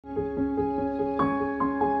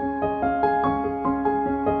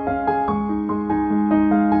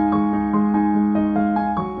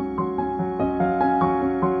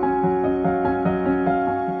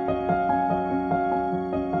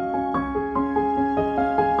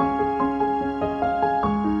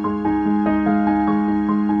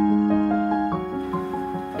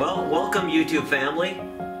YouTube family.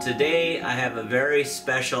 Today I have a very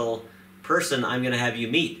special person I'm going to have you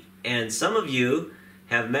meet, and some of you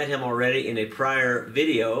have met him already in a prior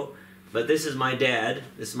video, but this is my dad.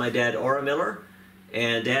 This is my dad, Ora Miller.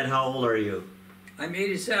 And Dad, how old are you? I'm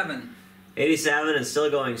 87. 87 and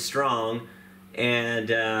still going strong.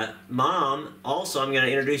 And Mom, also I'm going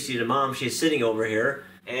to introduce you to Mom. She's sitting over here.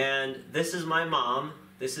 And this is my mom.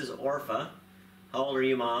 This is Orpha. How old are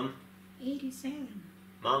you, Mom? 87.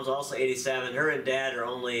 Mom's also 87. Her and Dad are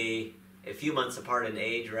only a few months apart in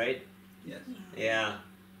age, right? Yes. Yeah.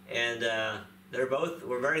 And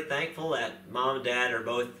we're very thankful that Mom and Dad are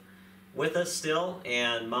both with us still.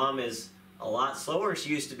 And Mom is a lot slower than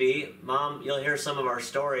she used to be. Mom, you'll hear some of our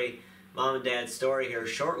story, Mom and Dad's story here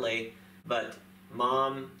shortly. But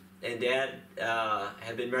Mom and Dad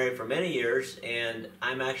have been married for many years, and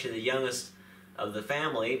I'm actually the youngest of the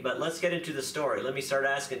family. But let's get into the story. Let me start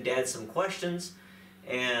asking Dad some questions,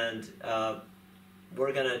 and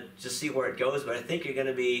we're going to just see where it goes. But I think you're going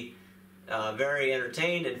to be very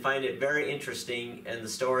entertained and find it very interesting in the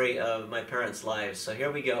story of my parents' lives. So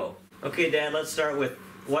here we go. Okay, Dad, let's start with,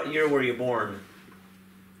 what year were you born?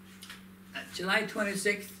 July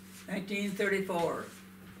 26, 1934.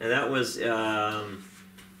 And that was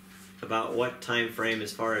about what time frame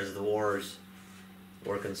as far as the wars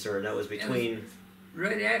were concerned? That was between...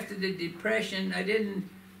 Right after the Depression. I didn't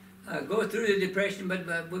go through the Depression,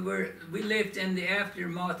 but we lived in the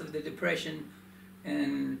aftermath of the Depression,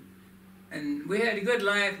 and we had a good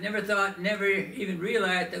life. Never even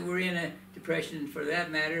realized that we were in a depression for that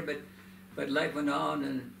matter. But life went on,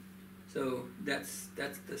 and so that's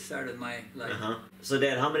the start of my life. So,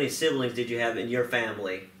 Dad, how many siblings did you have in your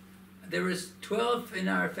family? There was 12 in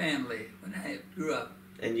our family when I grew up.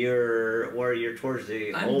 And you're towards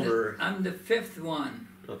the older... I'm the fifth one.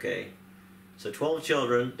 Okay. So 12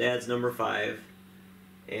 children, Dad's number 5.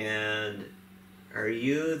 And are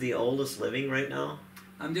you the oldest living right now?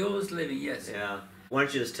 I'm the oldest living, yes. Yeah. Why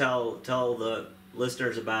don't you just tell the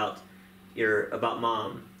listeners about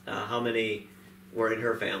Mom. How many were in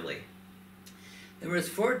her family? There was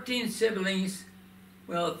 14 siblings,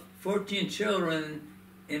 14 children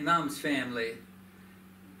in Mom's family.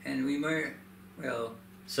 And we were,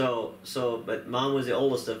 but Mom was the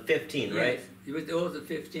oldest of 15, right? Yes, she was the oldest of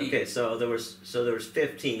 15. Okay, so there was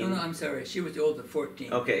 15. No, I'm sorry. She was the oldest of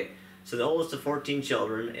 14. Okay, so the oldest of 14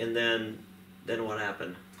 children, and then what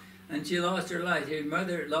happened? And she lost her life. Her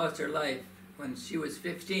mother lost her life when she was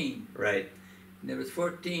 15. Right. And there was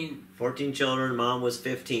 14 children. Mom was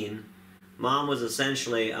 15. Mom was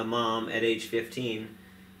essentially a mom at age 15,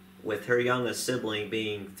 with her youngest sibling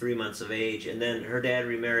being 3 months of age, and then her dad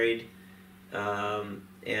remarried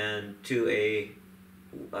and to a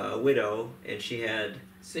widow, and she had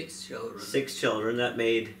 6 children. 6 children. That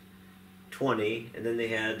made 20, and then they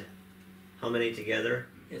had how many together?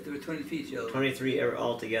 Yes, there were 23 children. 23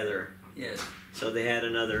 altogether. Yes. So they had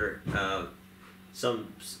another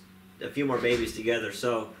a few more babies together.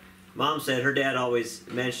 So Mom said her dad always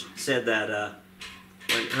said that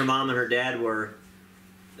when her mom and her dad were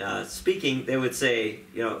speaking, they would say,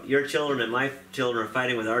 your children and my children are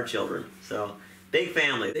fighting with our children. So, big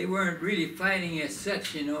family. They weren't really fighting as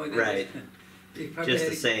such, Right. Just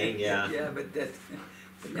the saying, yeah. Yeah, but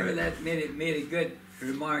nevertheless made a good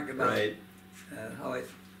remark about how it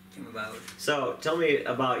came about. So, tell me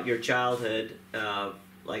about your childhood,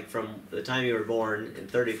 like from the time you were born in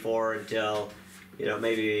 34 until,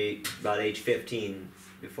 maybe about age 15,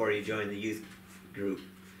 before you joined the youth group.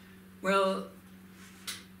 Well,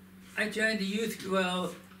 I joined the youth.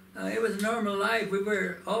 It was a normal life. We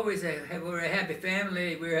were always a happy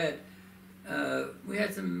family. We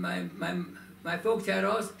had some. My folks had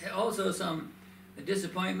also some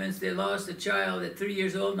disappointments. They lost a child at 3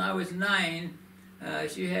 years old, and I was 9.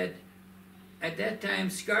 She had, at that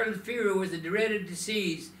time, scarlet fever was a dreaded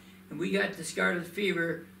disease, and we got the scarlet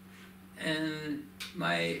fever. And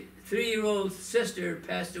my 3-year-old sister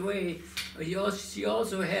passed away. She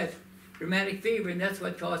also had rheumatic fever, and that's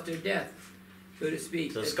what caused her death, so to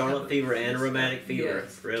speak. So scarlet fever and rheumatic fever?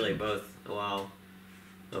 Yes. Really, both? Wow.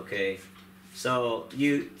 Okay. So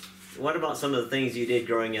what about some of the things you did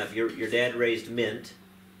growing up? Your dad raised mint,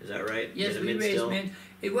 is that right? Yes, we raised mint.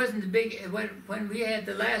 It wasn't the big, when we had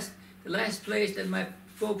the last place that my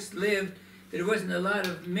folks lived, there wasn't a lot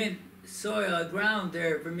of mint soil, ground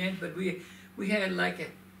there for mint, but we had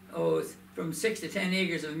from 6 to 10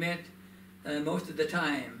 acres of mint most of the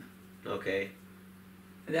time. Okay.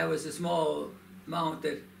 And that was a small amount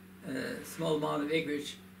of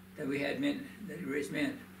acreage that we had mint, that we raised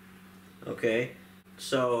mint. Okay.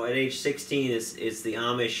 So at age 16, it's the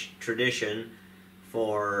Amish tradition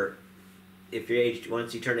for if you're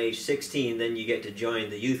once you turn age 16, then you get to join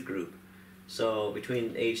the youth group. So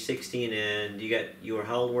between age 16 and you were,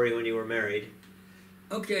 how old were you when you were married?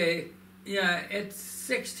 Okay, yeah, at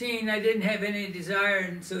 16 I didn't have any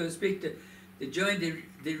desire, so to speak, to join the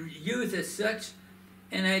youth as such,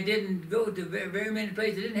 and I didn't go to very many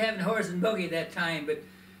places. I didn't have a horse and buggy at that time, but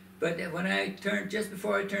when I turned, just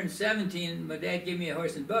before I turned 17, my dad gave me a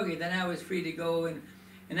horse and buggy. Then I was free to go, and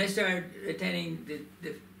I started attending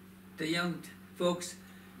the young folks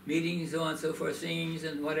meetings, so on and so forth, singings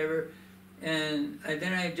and whatever, and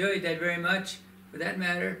then I enjoyed that very much, for that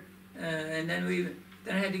matter. And then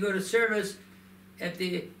I had to go to service at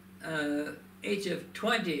the age of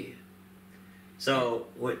 20. So,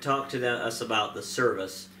 talk to us about the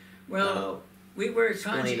service. Well, we were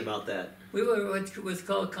explain about that. We were what was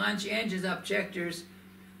called conscientious objectors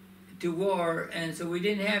to war, and so we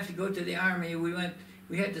didn't have to go to the army.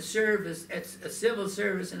 We had to serve as a civil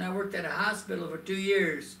service, and I worked at a hospital for 2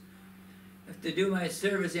 years to do my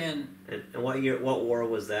service in. And what war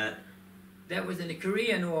was that? That was in the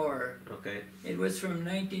Korean War. Okay. It was from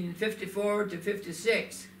 1954 to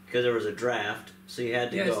 56. Because there was a draft, so you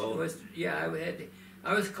had to go. Yes,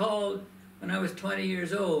 I was called when I was 20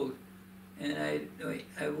 years old, and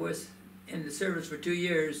I was in the service for 2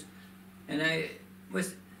 years, and I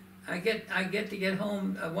get to get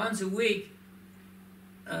home once a week.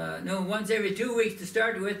 No, once every 2 weeks to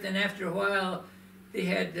start with, and after a while, they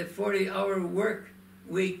had the 40-hour work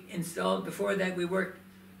week installed. Before that, we worked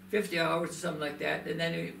 50 hours or something like that, and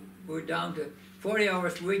then we were down to 40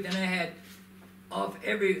 hours per week. Then I had off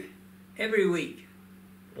every week.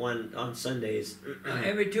 One on Sundays.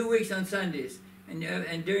 Every 2 weeks on Sundays, and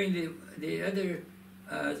during the other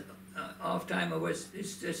off time, I was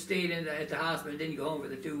just stayed at the hospital. Didn't go home for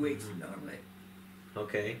the 2 weeks normally.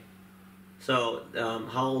 Okay. So,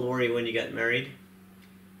 how old were you when you got married?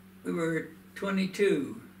 We were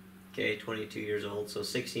 22. Okay, 22 years old. So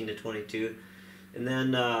 16 to 22, and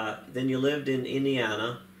then you lived in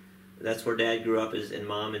Indiana. That's where Dad grew up, and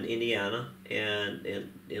Mom in Indiana, and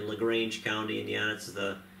in LaGrange County, Indiana. It's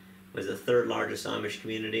was the third largest Amish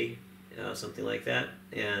community, something like that.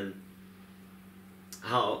 And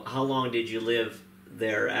how long did you live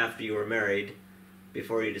there after you were married,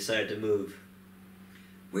 before you decided to move?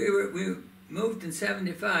 We moved in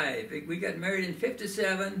 75. We got married in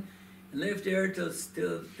 57 and lived there till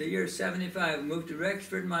the year 75. We moved to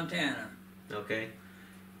Rexford, Montana. Okay,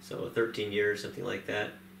 so 13 years, something like that.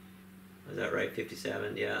 Is that right?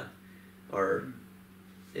 57, yeah. Or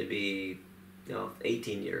it'd be,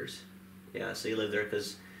 18 years. Yeah, so you lived there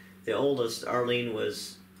because the oldest, Arlene,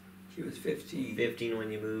 She was 15. 15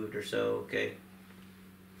 when you moved or so, okay.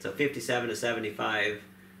 So 57 to 75.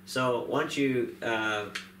 So once you,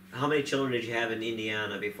 how many children did you have in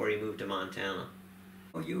Indiana before you moved to Montana?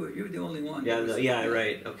 Oh, you were the only one. Yeah,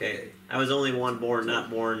 right, okay. I was only one born, not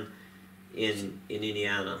born in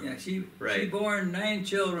Indiana. Yeah, she born 9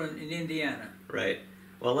 children in Indiana. Right.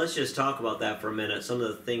 Well, let's just talk about that for a minute. Some of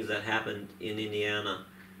the things that happened in Indiana.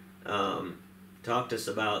 Talk to us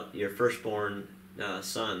about your firstborn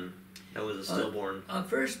son. That was a stillborn. Our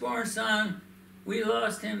firstborn son, we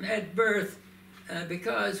lost him at birth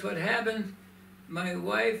because what happened, my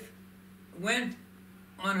wife went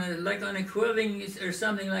on a quilting or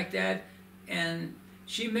something like that, and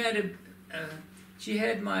she met she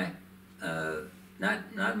had my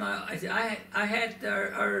not my I had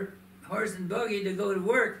our horse and buggy to go to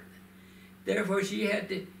work. Therefore, she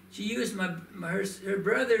used her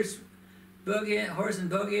brother's horse and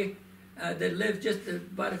buggy that lived just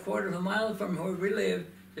about a quarter of a mile from where we lived,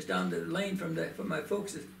 just down the lane from my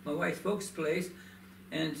wife's folks' place.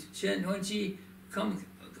 And when she come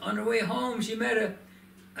on her way home, she met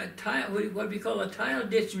a tile, what we call a tile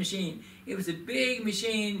ditch machine. It was a big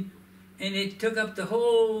machine, and it took up the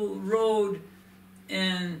whole road,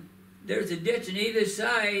 and there's a ditch on either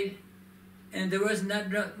side, and there wasn't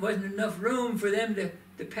enough room for them to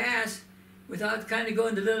pass without kind of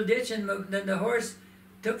going the little ditch, and then the horse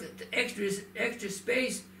took the extra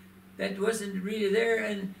space that wasn't really there,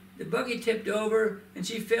 and the buggy tipped over, and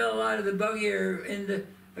she fell out of the buggy or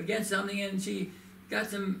against something, and she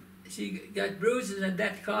got bruises, and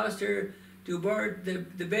that caused her to abort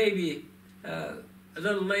the baby a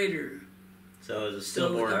little later. So it was a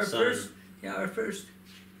stillborn son. Our first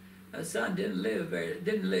son didn't live.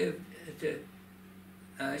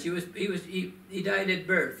 He died at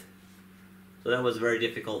birth. So that was a very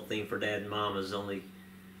difficult thing for Dad and Mom, as only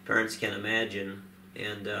parents can imagine.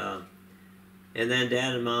 And then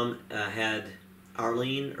Dad and Mom had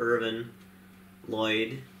Arlene, Irvin,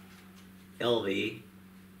 Lloyd, Elvie.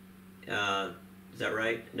 Is that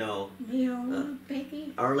right? No. Leola,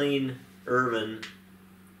 Becky. Arlene, Irvin,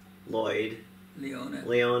 Lloyd,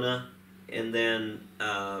 Leona, and then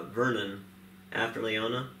Vernon after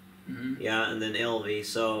Leona. Mm-hmm. Yeah, and then Elvie.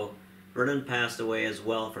 So Vernon passed away as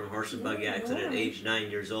well from a horse and buggy accident at age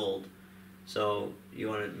 9 years old. So you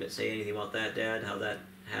want to say anything about that, Dad? How that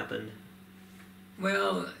happened?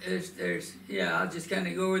 Well, I'll just kind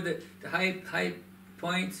of go over the high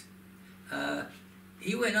points.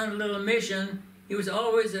 He went on a little mission. He was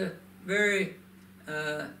always a very,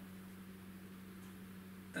 how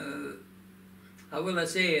will I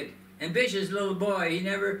say it, ambitious little boy.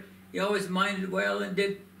 He always minded well and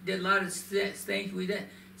did a lot of things.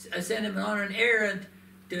 I sent him on an errand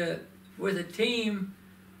with a team,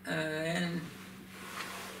 and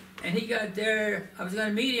he got there. I was going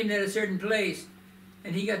to meet him at a certain place,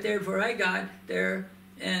 and he got there before I got there.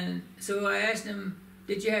 And so I asked him,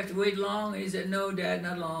 "Did you have to wait long?" And he said, "No, Dad,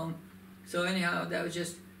 not long." So anyhow, that was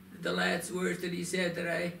just the last words that he said that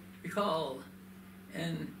I recall.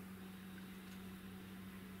 And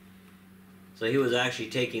so he was actually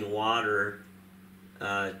taking water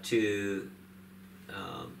to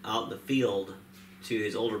out in the field to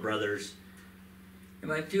his older brothers. And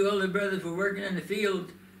my two older brothers were working in the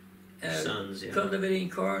field, sons, yeah. cultivating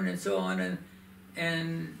corn and so on,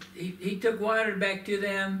 and he took water back to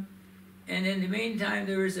them. And in the meantime,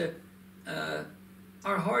 there was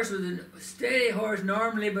our horse was a steady horse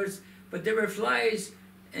normally, but there were flies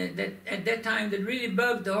at that time that really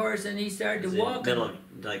bugged the horse, and he started to walk.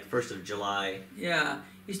 Like 1st of July. Yeah,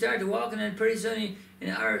 he started walking, and pretty soon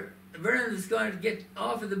Vernon was going to get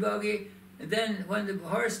off of the buggy, and then when the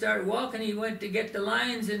horse started walking, he went to get the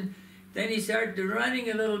lines, and then he started to running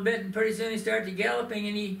a little bit, and pretty soon he started galloping,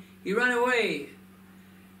 and he ran away,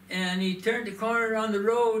 and he turned the corner on the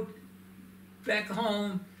road back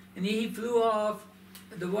home, and he flew off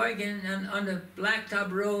the wagon on the blacktop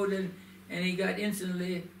road, and he got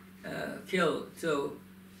instantly killed. So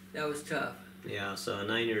that was tough. Yeah, so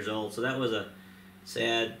 9 years old. So that was a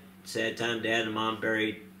sad time. Dad and Mom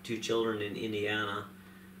buried 2 children in Indiana.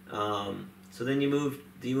 So then you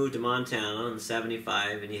moved to Montana in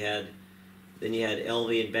 '75, and you had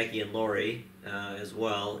Elvie and Becky and Lori as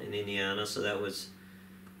well in Indiana. So that was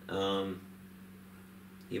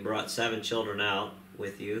you brought 7 children out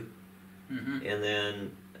with you. Mm-hmm. And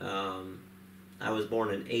then I was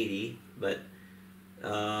born in '80, but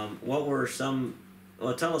what were some?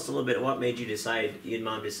 Well, tell us a little bit. What made you and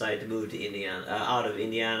Mom decide to move to Indiana, out of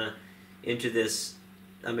Indiana, into this?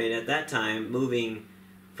 I mean, at that time, moving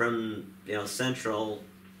from central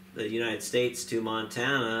the United States to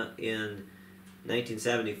Montana in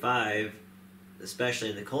 1975, especially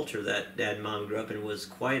in the culture that Dad and Mom grew up in, was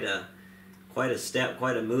quite a step,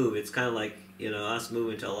 quite a move. It's kind of like us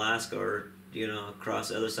moving to Alaska or across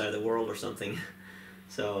the other side of the world or something.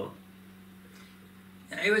 So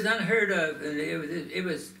it was unheard of, and it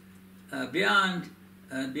was beyond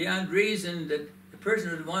reason that a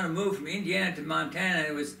person would want to move from Indiana to Montana.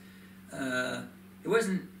 It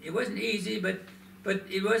wasn't easy, but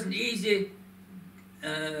it wasn't easy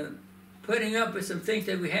putting up with some things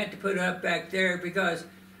that we had to put up back there, because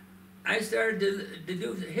I started to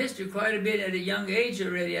do history quite a bit at a young age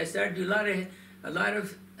already. I started to do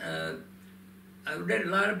I read a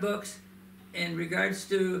lot of books in regards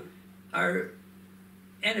to our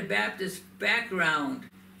Anabaptist background,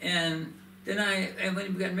 and then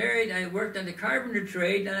when we got married, I worked on the carpenter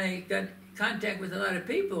trade, and I got contact with a lot of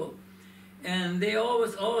people, and they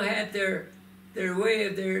all had their way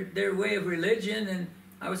of religion, and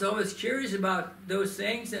I was always curious about those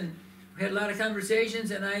things, and we had a lot of conversations,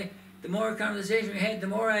 and the more conversation we had, the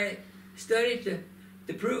more I studied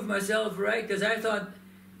to prove myself right, because I thought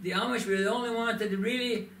the Amish were the only ones that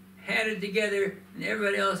really had it together, and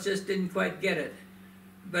everybody else just didn't quite get it.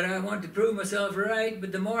 But I wanted to prove myself right,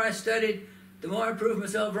 but the more I studied, the more I proved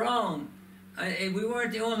myself wrong. We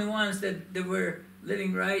weren't the only ones that were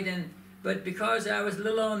living right, but because I was a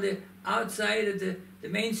little on the outside of the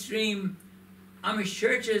mainstream Amish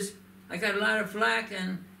churches, I got a lot of flack,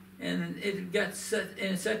 and it got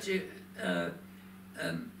in such a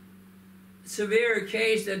severe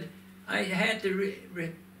case that I had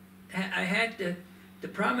to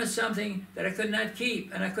promise something that I could not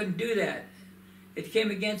keep, and I couldn't do that. It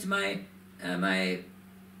came against my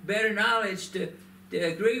better knowledge to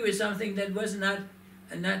agree with something that was not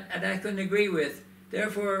that I couldn't agree with.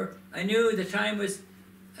 Therefore, I knew the time was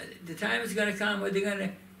going to come where they're going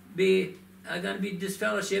to be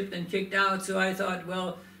disfellowshipped and kicked out. So I thought,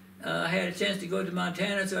 well, I had a chance to go to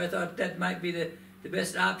Montana, so I thought that might be the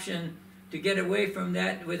best option to get away from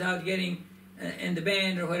that without getting in the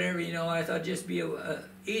band or whatever. I thought just be a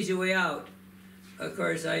easy way out. Of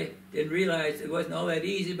course, I didn't realize it wasn't all that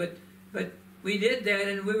easy, but but we did that,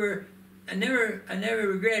 and we were. I never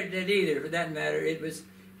regretted that either, for that matter.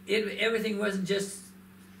 Everything wasn't just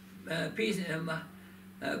piece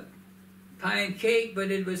of pie and cake, but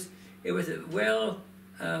it was a well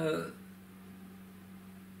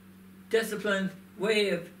disciplined way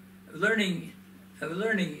of learning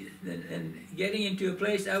and getting into a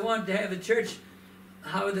place. I wanted to have a church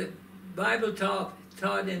how the Bible taught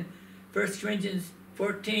in 1 Corinthians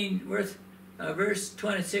 14, verse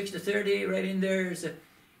 26 to 30. Right in there is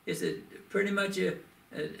a pretty much a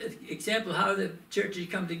example how the churches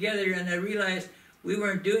come together. And I realized we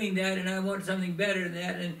weren't doing that, and I wanted something better than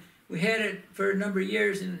that. And we had it for a number of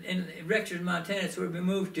years in Rexford, Montana. That's where we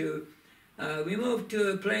moved to. We moved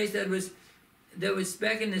to a place that was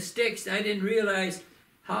back in the sticks. I didn't realize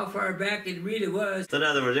how far back it really was. So in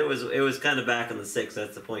other words, it was kind of back in the sticks.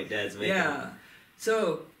 That's the point Dad's making. Yeah.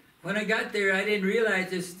 So when I got there, I didn't realize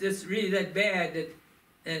this really that bad. That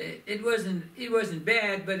it wasn't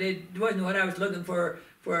bad, but it wasn't what I was looking for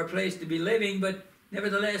a place to be living. But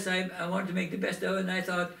nevertheless, I wanted to make the best of it, and I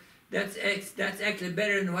thought that's actually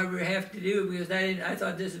better than what we have to do, because I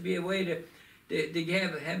thought this would be a way to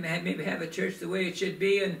maybe have a church the way it should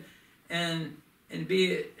be, and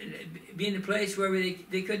be in a place where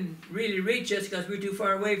they couldn't really reach us because we're too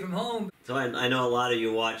far away from home. So I know a lot of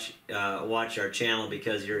you watch our channel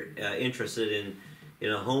because you're interested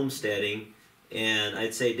in homesteading, and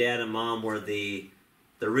I'd say Dad and Mom were the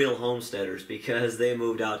real homesteaders, because they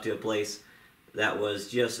moved out to a place that was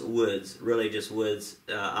just woods, really just woods.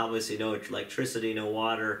 Obviously no electricity, no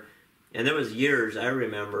water, and there was years I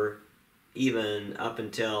remember, even up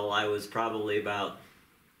until I was probably about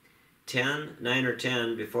 9 or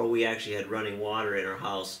 10, before we actually had running water in our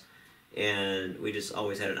house, and we just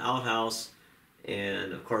always had an outhouse,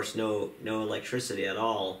 and of course no electricity at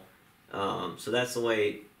all. So that's the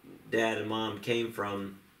way Dad and Mom came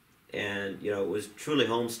from, and it was truly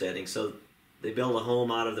homesteading. So they built a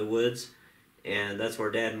home out of the woods, and that's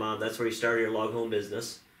where Dad and Mom, that's where you started your log home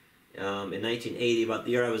business. In 1980, about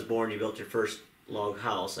the year I was born, you built your first log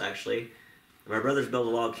house, actually. My brothers built a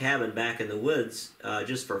log cabin back in the woods,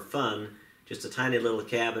 just for fun, just a tiny little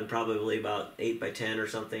cabin, probably about 8 by 10 or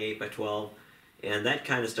something, 8 by 12, and that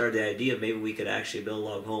kind of started the idea of maybe we could actually build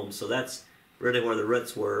log homes. So that's really where the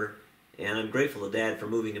roots were, and I'm grateful to Dad for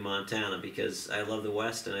moving to Montana, because I love the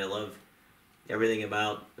West and I love everything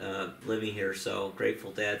about living here. So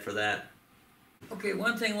grateful, Dad, for that. Okay,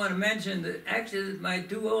 one thing I want to mention, that actually my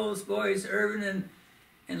two oldest boys, Irvin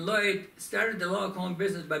and Lloyd, started the log home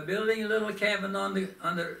business by building a little cabin on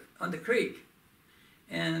the creek,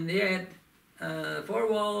 and they had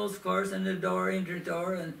 4 walls, of course, and a door, entrance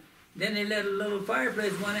door, and then they let a little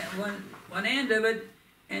fireplace one end of it,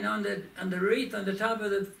 and on the wreath on the top of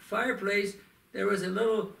the fireplace there was a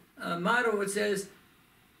little motto that says,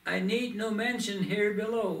 "I need no mention here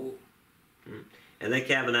below." And that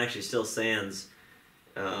cabin actually still stands.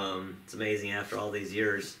 It's amazing after all these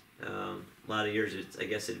years. A lot of years, I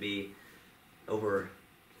guess it'd be over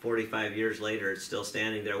 45 years later, it's still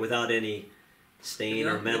standing there without any stain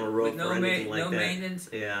or metal roof or anything like that. No maintenance.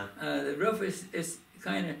 Yeah. The roof is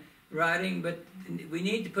kind of rotting, but we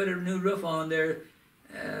need to put a new roof on there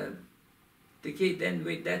to keep. Then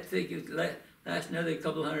that thing could last another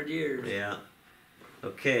couple hundred years. Yeah.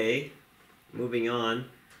 Okay. Moving on.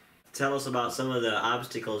 Tell us about some of the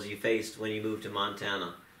obstacles you faced when you moved to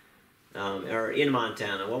Montana, or in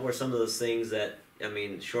Montana. What were some of those things that,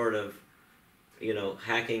 short of,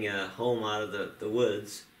 hacking a home out of the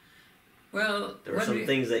woods? Well, there were some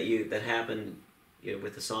things that happened,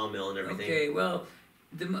 with the sawmill and everything. Okay, well,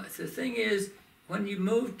 the thing is, when you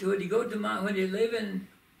move to it, when you live in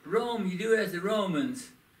Rome, you do as the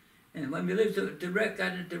Romans. And when we lived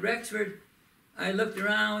to Rexford, I looked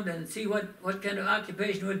around and see what kind of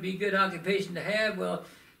occupation would be a good occupation to have. Well,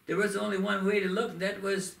 there was only one way to look, and that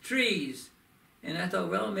was trees. And I thought,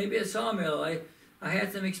 well, maybe a sawmill. I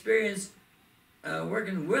had some experience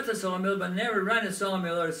working with a sawmill, but never run a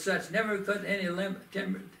sawmill or such. Never cut any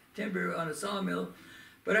timber on a sawmill.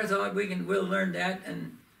 But I thought we'll learn that,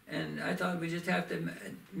 and I thought we just have to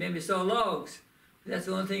maybe saw logs. That's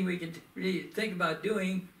the only thing we could really think about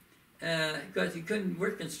doing. Because you couldn't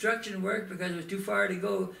work construction work because it was too far to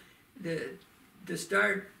go to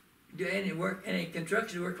start do any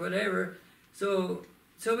construction work, whatever. So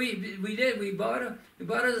we did. We bought us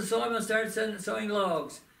a sawmill and started sawing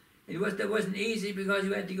logs. That wasn't easy because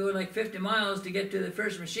you had to go like 50 miles to get to the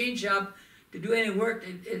first machine shop to do any work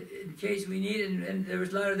in case we needed, and there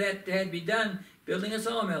was a lot of that had to be done building a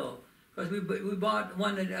sawmill. Because we bought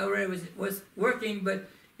one that already was working, but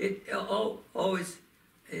it always.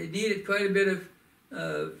 It needed quite a bit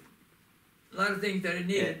of lot of things that I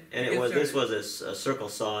needed. And it was this was a circle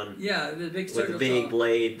saw yeah, it was a big circle with a big saw.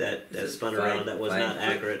 blade that spun five- around that was not 5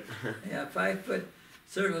 foot. accurate. Yeah, 5-foot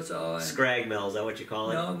circle saw. And Scrag mill, is that what you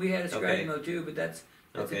call it? no, we had a scrag Okay. mill too, but that's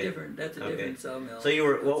Okay. a different sawmill. So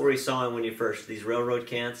what were you sawing when you first? These railroad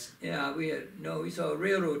cants? Yeah, we saw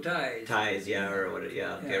railroad ties. Ties, yeah, or what?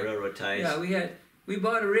 Yeah, okay, Yeah. railroad ties. Yeah, we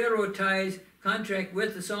bought a railroad ties contract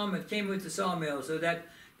with the sawmill. It came with the sawmill, so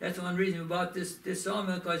that's one reason we bought this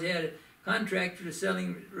sawmill, because they had a contract for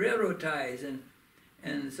selling railroad ties,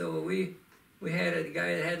 and so we had a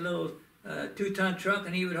guy that had a little 2-ton truck,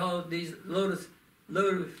 and he would haul these load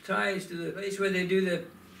of ties to the place where they do the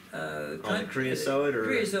the creosote, or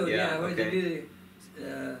creosote, yeah, where okay. they do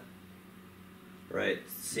the right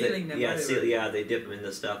sealing them. Yeah, whatever. they dip them in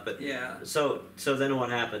the stuff. But Yeah. So then what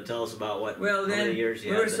happened? Tell us about how Well, then many years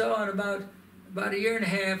you we had. were sawing about a year and a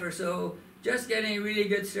half or so, just getting a really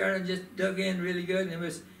good start, and just dug in really good, and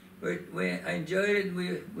I enjoyed it.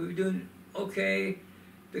 We were doing okay,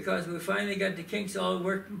 because we finally got the kinks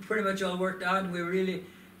pretty much all worked out, and we were really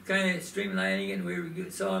kind of streamlining it, and we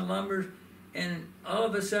were sawing lumber, and all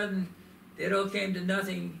of a sudden it all came to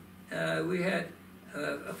nothing. We had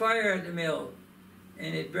a fire at the mill,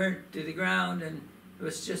 and it burnt to the ground, and there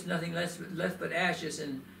was just nothing left but ashes,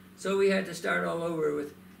 and so we had to start all over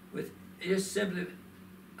with just simply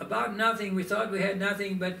about nothing. We thought we had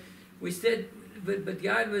nothing, but but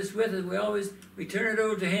God was with us. We turned it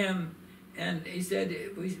over to Him, and He said,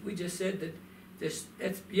 we just said that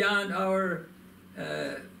that's beyond our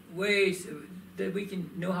ways, that we can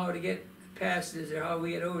know how to get past this, or how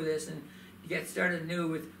we get over this and get started new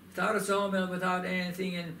without a sawmill, without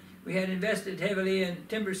anything. And we had invested heavily in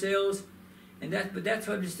timber sales, but that's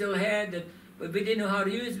what we still had. But we didn't know how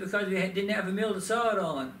to use it, because we didn't have a mill to saw it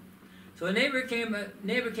on. So a neighbor came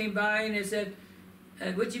by, and he said,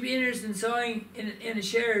 would you be interested in sawing in the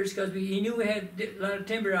shares? Because he knew we had a lot of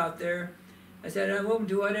timber out there. I said, I'm open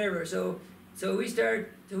to whatever. So we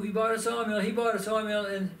bought a sawmill. He bought a sawmill,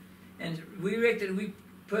 and we rigged it. We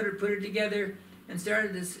put it together, and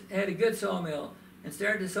had a good sawmill, and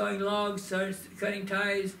started sawing logs, started cutting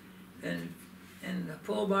ties, and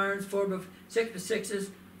pole barns,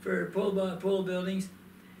 6x6s for pole buildings,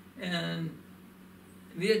 and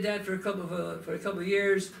we did that for a couple of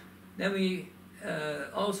years. Then we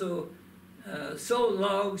also sold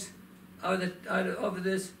logs out of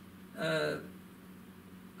this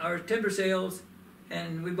our timber sales,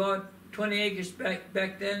 and we bought 20 acres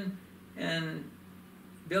back then, and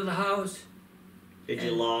built a house. Did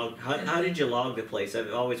you log? How did you log the place?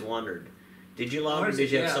 I've always wondered. Did you log, or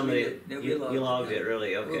did you have somebody? You logged it,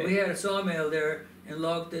 really? Okay. Well, we had a sawmill there and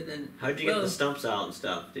logged it. And how did you get the stumps out and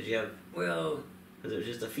stuff? Did you have? Well, because it was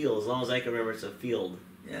just a field. As long as I can remember, it's a field.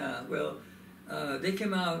 Yeah. Well, they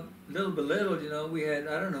came out little by little. We had,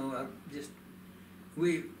 I don't know,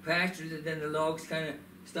 we pastured it. Then the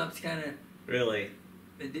stumps kind of really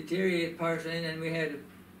deteriorate partially, and we had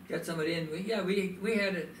got somebody in. We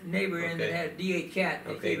had a neighbor in that had a D8 cat.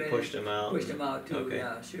 Okay, pushed him out. Pushed him out too. Okay.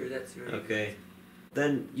 Yeah, sure, that's right. Okay.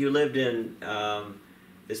 Then you lived in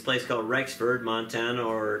this place called Rexford, Montana,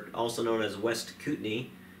 or also known as West Kootenai.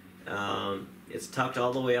 It's tucked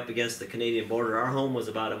all the way up against the Canadian border. Our home was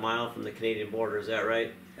about a mile from the Canadian border. Is that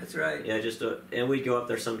right? That's right. Yeah, and we'd go up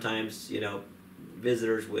there sometimes.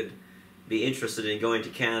 Visitors would be interested in going to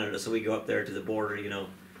Canada, so we go up there to the border.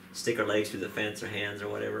 Stick our legs through the fence or hands or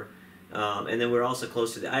whatever. And then we're also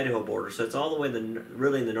close to the Idaho border, so it's all the way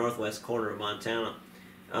really in the northwest corner of Montana.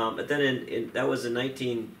 But then that was in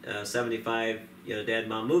 1975. Dad and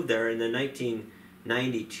Mom moved there, and then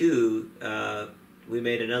 1992 we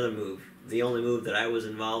made another move. The only move that I was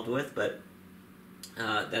involved with, but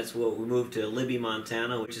that's what we moved to Libby,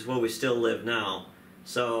 Montana, which is where we still live now.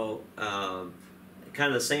 So kind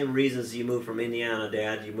of the same reasons you moved from Indiana,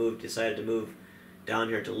 Dad. You decided to move down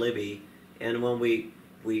here to Libby, and when we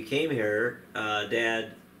came here,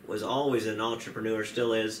 Dad was always an entrepreneur,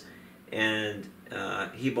 still is, and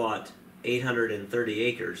he bought 830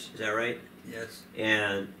 acres. Is that right? Yes.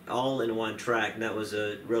 And all in one tract, and that was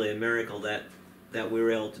really a miracle that we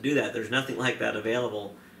were able to do that. There's nothing like that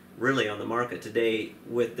available really on the market today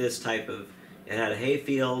with this type of. It had a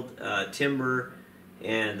hayfield, timber,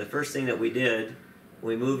 and the first thing that we did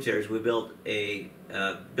when we moved here is we built a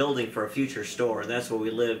building for a future store, and that's where we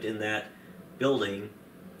lived in that building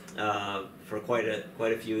for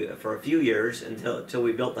a few years until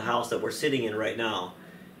we built the house that we're sitting in right now.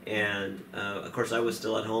 And of course, I was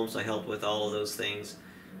still at home, so I helped with all of those things.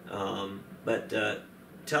 But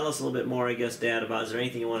tell us a little bit more, I guess, Dad, about, is there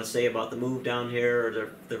anything you want to say about the move down here,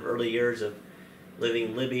 or the early years of living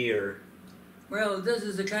in Libby, or? Well, this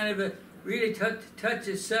is a kind of really touch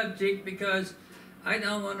this subject because I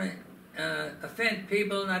don't want to offend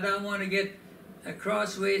people, and I don't want to get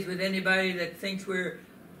crossways with anybody that thinks we're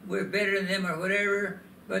better than them or whatever.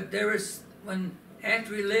 But there was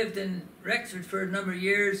after we lived in Rexford for a number of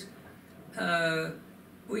years,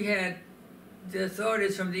 we had the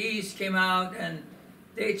authorities from the east came out and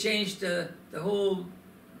they changed the whole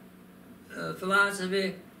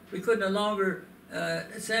philosophy. We could no longer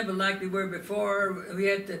assemble like we were before. We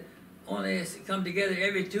had to only come together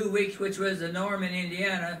every 2 weeks, which was the norm in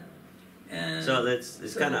Indiana. And so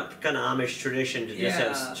it's kind of Amish tradition to just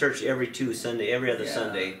have church every other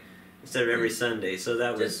Sunday instead of every Sunday. So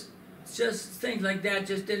that was just things like that.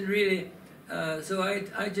 Just didn't really. So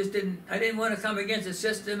I didn't want to come against the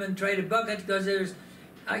system and try to buck it because there's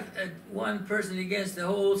one person against the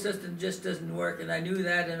whole system just doesn't work, and I knew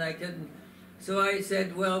that, and I couldn't. So I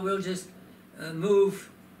said, well, we'll just move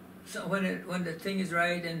when the thing is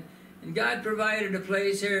right, and God provided a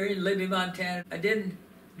place here in Libby, Montana. I didn't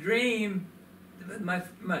dream. My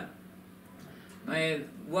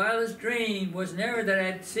wildest dream was never that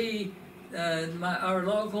I'd see our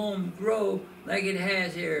log home grow like it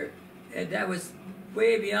has here. And that was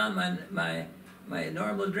way beyond my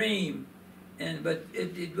normal dream, but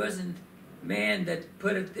it wasn't man that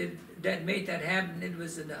put it that made that happen. It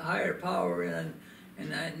was a higher power, and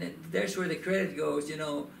that's where the credit goes. You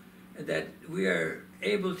know, that we are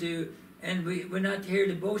able to, and we're not here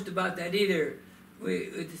to boast about that either.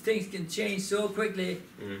 Things can change so quickly.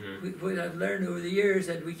 Mm-hmm. What I've learned over the years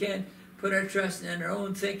that we can't put our trust in our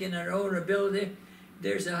own thinking, our own ability.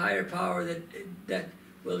 There's a higher power that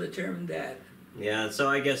will determine that. Yeah, so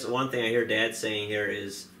I guess one thing I hear Dad saying here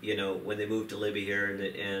is, you know, when they moved to Libby here,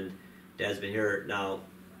 and Dad's been here now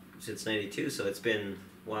since '92, so it's been,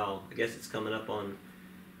 wow, I guess it's coming up on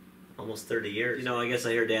almost 30 years. You know, I guess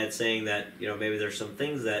I hear Dad saying that, you know, maybe there's some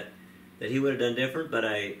things that he would have done different, but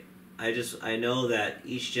I know that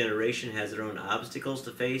each generation has their own obstacles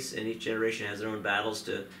to face, and each generation has their own battles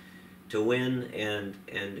to win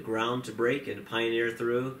and ground to break and pioneer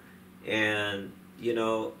through. And you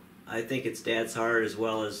know, I think it's Dad's heart as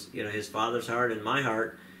well as, you know, his father's heart and my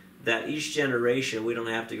heart that each generation we don't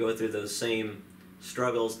have to go through those same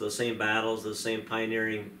struggles, those same battles, those same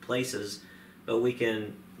pioneering places, but we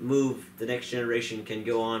can move, the next generation can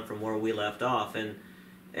go on from where we left off.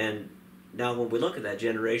 And now when we look at that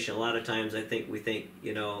generation, a lot of times we think,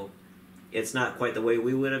 you know, it's not quite the way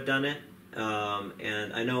we would have done it.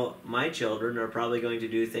 And I know my children are probably going to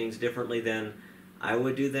do things differently than I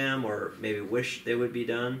would do them, or maybe wish they would be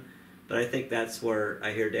done. But I think that's where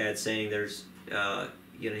I hear Dad saying there's,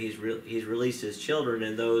 you know, he's released his children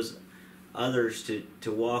and those others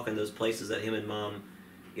to walk in those places that him and Mom,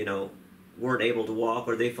 you know, weren't able to walk,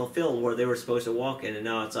 or they fulfilled where they were supposed to walk in, and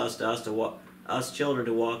now it's us children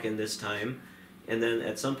to walk in this time, and then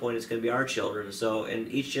at some point it's going to be our children. So, and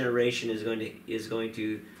each generation is going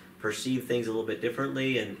to perceive things a little bit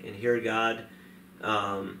differently and hear God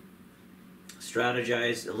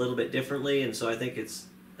strategize a little bit differently. And so I think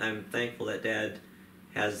I'm thankful that Dad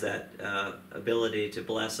has that ability to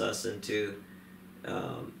bless us and to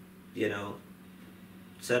you know,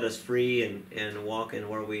 set us free and walk in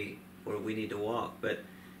where we need to walk. But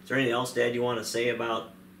is there anything else, Dad, you want to say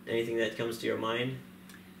about anything that comes to your mind?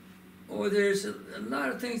 Oh, there's a lot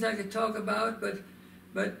of things I could talk about,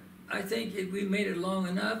 but I think we made it long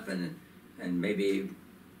enough, and maybe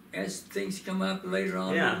as things come up later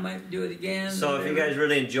on, we might do it again. So if you guys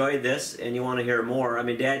really enjoyed this and you want to hear more, I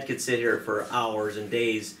mean, Dad could sit here for hours and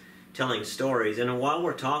days telling stories. And while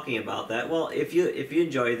we're talking about that, well, if you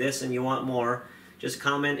enjoy this and you want more, just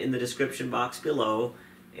comment in the description box below.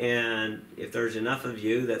 And if there's enough of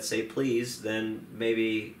you that say please, then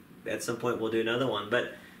maybe at some point we'll do another one.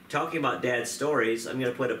 But talking about Dad's stories, I'm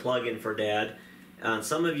going to put a plug in for Dad.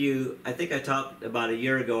 Some of you, I think I talked about a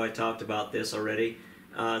year ago, I talked about this already.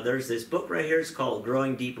 There's this book right here. It's called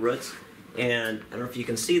Growing Deep Roots, and I don't know if you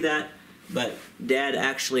can see that, but Dad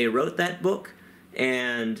actually wrote that book,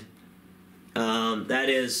 and that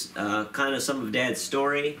is kind of some of Dad's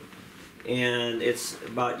story, and it's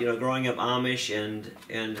about, you know, growing up Amish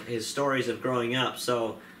and his stories of growing up.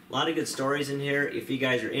 So a lot of good stories in here. If you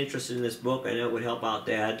guys are interested in this book, I know it would help out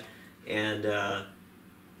Dad, and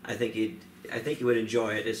I think he would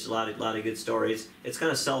enjoy it. It's a lot of good stories. It's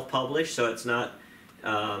kind of self-published, so it's not.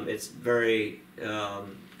 It's very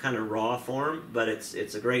kind of raw form, but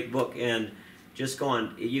it's a great book. And just go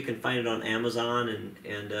on, you can find it on Amazon,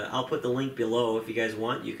 and I'll put the link below if you guys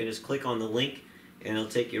want. You can just click on the link, and it'll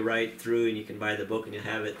take you right through, and you can buy the book, and you'll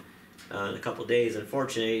have it in a couple days.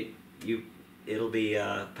 Unfortunately, it'll be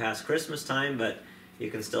past Christmas time, but you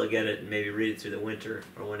can still get it and maybe read it through the winter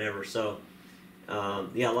or whenever. So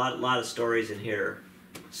yeah, a lot of stories in here.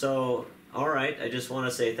 So all right, I just want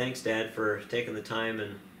to say thanks, Dad, for taking the time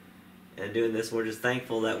and doing this. We're just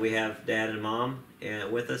thankful that we have Dad and Mom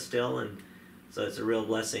with us still, and so it's a real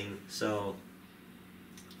blessing. So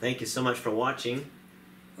thank you so much for watching.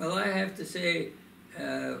 Well, I have to say,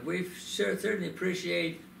 we certainly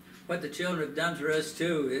appreciate what the children have done for us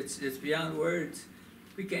too. It's beyond words.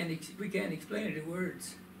 We can't explain it in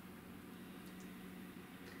words.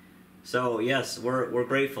 So yes, we're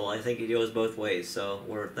grateful. I think it goes both ways. So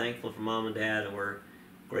we're thankful for Mom and Dad, and we're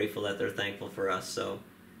grateful that they're thankful for us. So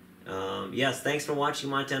yes, thanks for watching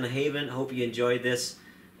Montana Haven. Hope you enjoyed this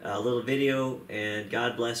little video, and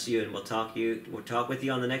God bless you. And we'll talk with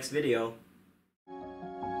you on the next video.